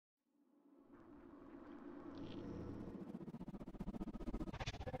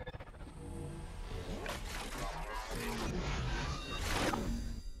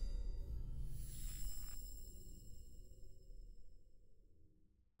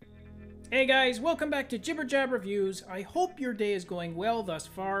Hey guys, welcome back to Jibber Jab Reviews. I hope your day is going well thus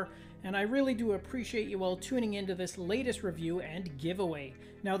far, and I really do appreciate you all tuning into this latest review and giveaway.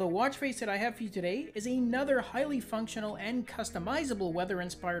 Now, the watch face that I have for you today is another highly functional and customizable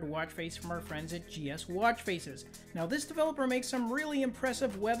weather-inspired watch face from our friends at GS Watchfaces. Now, this developer makes some really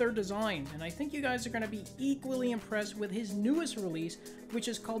impressive weather designs, and I think you guys are going to be equally impressed with his newest release, which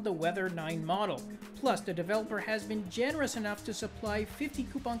is called the Weather 9 model. Plus, the developer has been generous enough to supply 50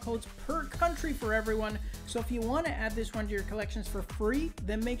 coupon codes per country for everyone, so if you want to add this one to your collections for free,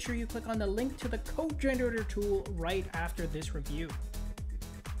 then make sure you click on the link to the code generator tool right after this review.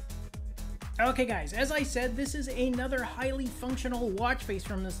 Okay guys, as I said, this is another highly functional watch face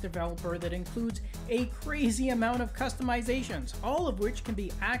from this developer that includes a crazy amount of customizations, all of which can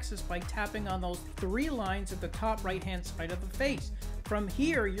be accessed by tapping on those three lines at the top right hand side of the face. From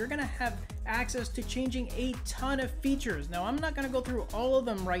here, you're going to have access to changing a ton of features. Now, I'm not going to go through all of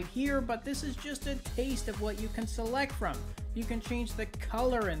them right here, but this is just a taste of what you can select from. You can change the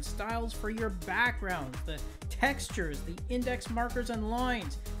color and styles for your backgrounds, the textures, the index markers and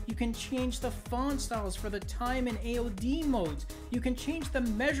lines. You can change the font styles for the time and AOD modes. You can change the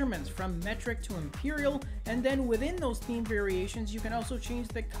measurements from metric to imperial, and then within those theme variations, you can also change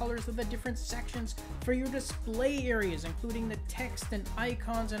the colors of the different sections for your display areas, including the text and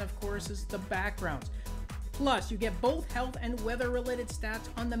icons, and of course is the backgrounds. Plus, you get both health and weather-related stats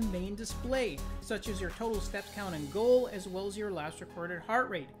on the main display, such as your total steps count and goal, as well as your last recorded heart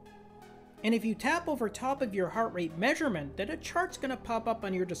rate. And if you tap over top of your heart rate measurement, then a chart's going to pop up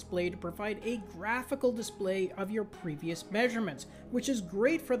on your display to provide a graphical display of your previous measurements, which is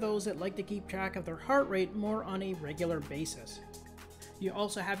great for those that like to keep track of their heart rate more on a regular basis. You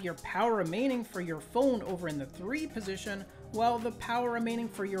also have your power remaining for your phone over in the 3 position, while the power remaining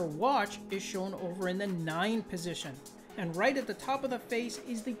for your watch is shown over in the 9 position. And right at the top of the face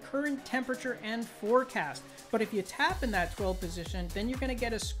is the current temperature and forecast. But if you tap in that 12 position, then you're going to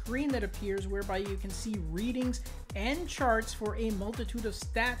get a screen that appears whereby you can see readings and charts for a multitude of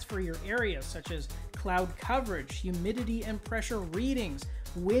stats for your area, such as cloud coverage, humidity and pressure readings,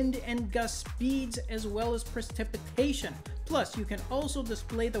 wind and gust speeds, as well as precipitation. Plus, you can also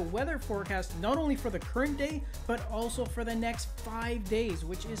display the weather forecast not only for the current day, but also for the next 5 days,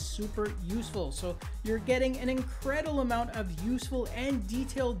 which is super useful. So you're getting an incredible amount of useful and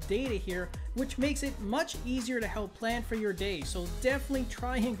detailed data here, which makes it much easier to help plan for your day. So definitely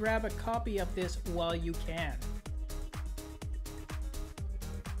try and grab a copy of this while you can.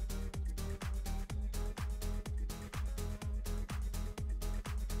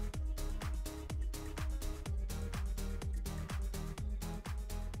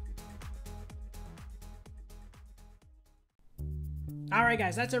 Alright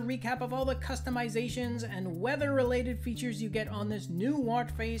guys, that's a recap of all the customizations and weather related features you get on this new watch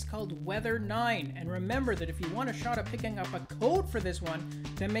face called Weather 9. And remember that if you want a shot at picking up a code for this one,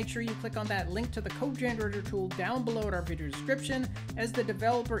 then make sure you click on that link to the code generator tool down below at our video description, as the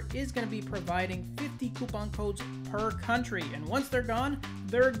developer is going to be providing 50 coupon codes per country. And once they're gone,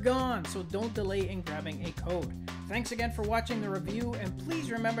 so don't delay in grabbing a code. Thanks again for watching the review, and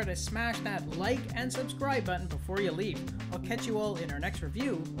please remember to smash that like and subscribe button before you leave. I'll catch you all in our next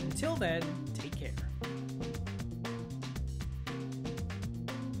review. Until then, take care.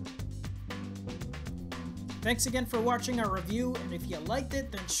 Thanks again for watching our review, and if you liked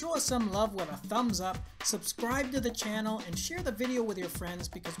it, then show us some love with a thumbs up, subscribe to the channel, and share the video with your friends,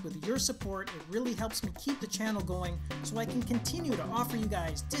 because with your support, it really helps me keep the channel going so I can continue to offer you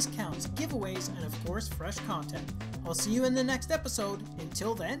guys discounts, giveaways, and of course, fresh content. I'll see you in the next episode.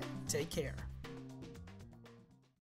 Until then, take care.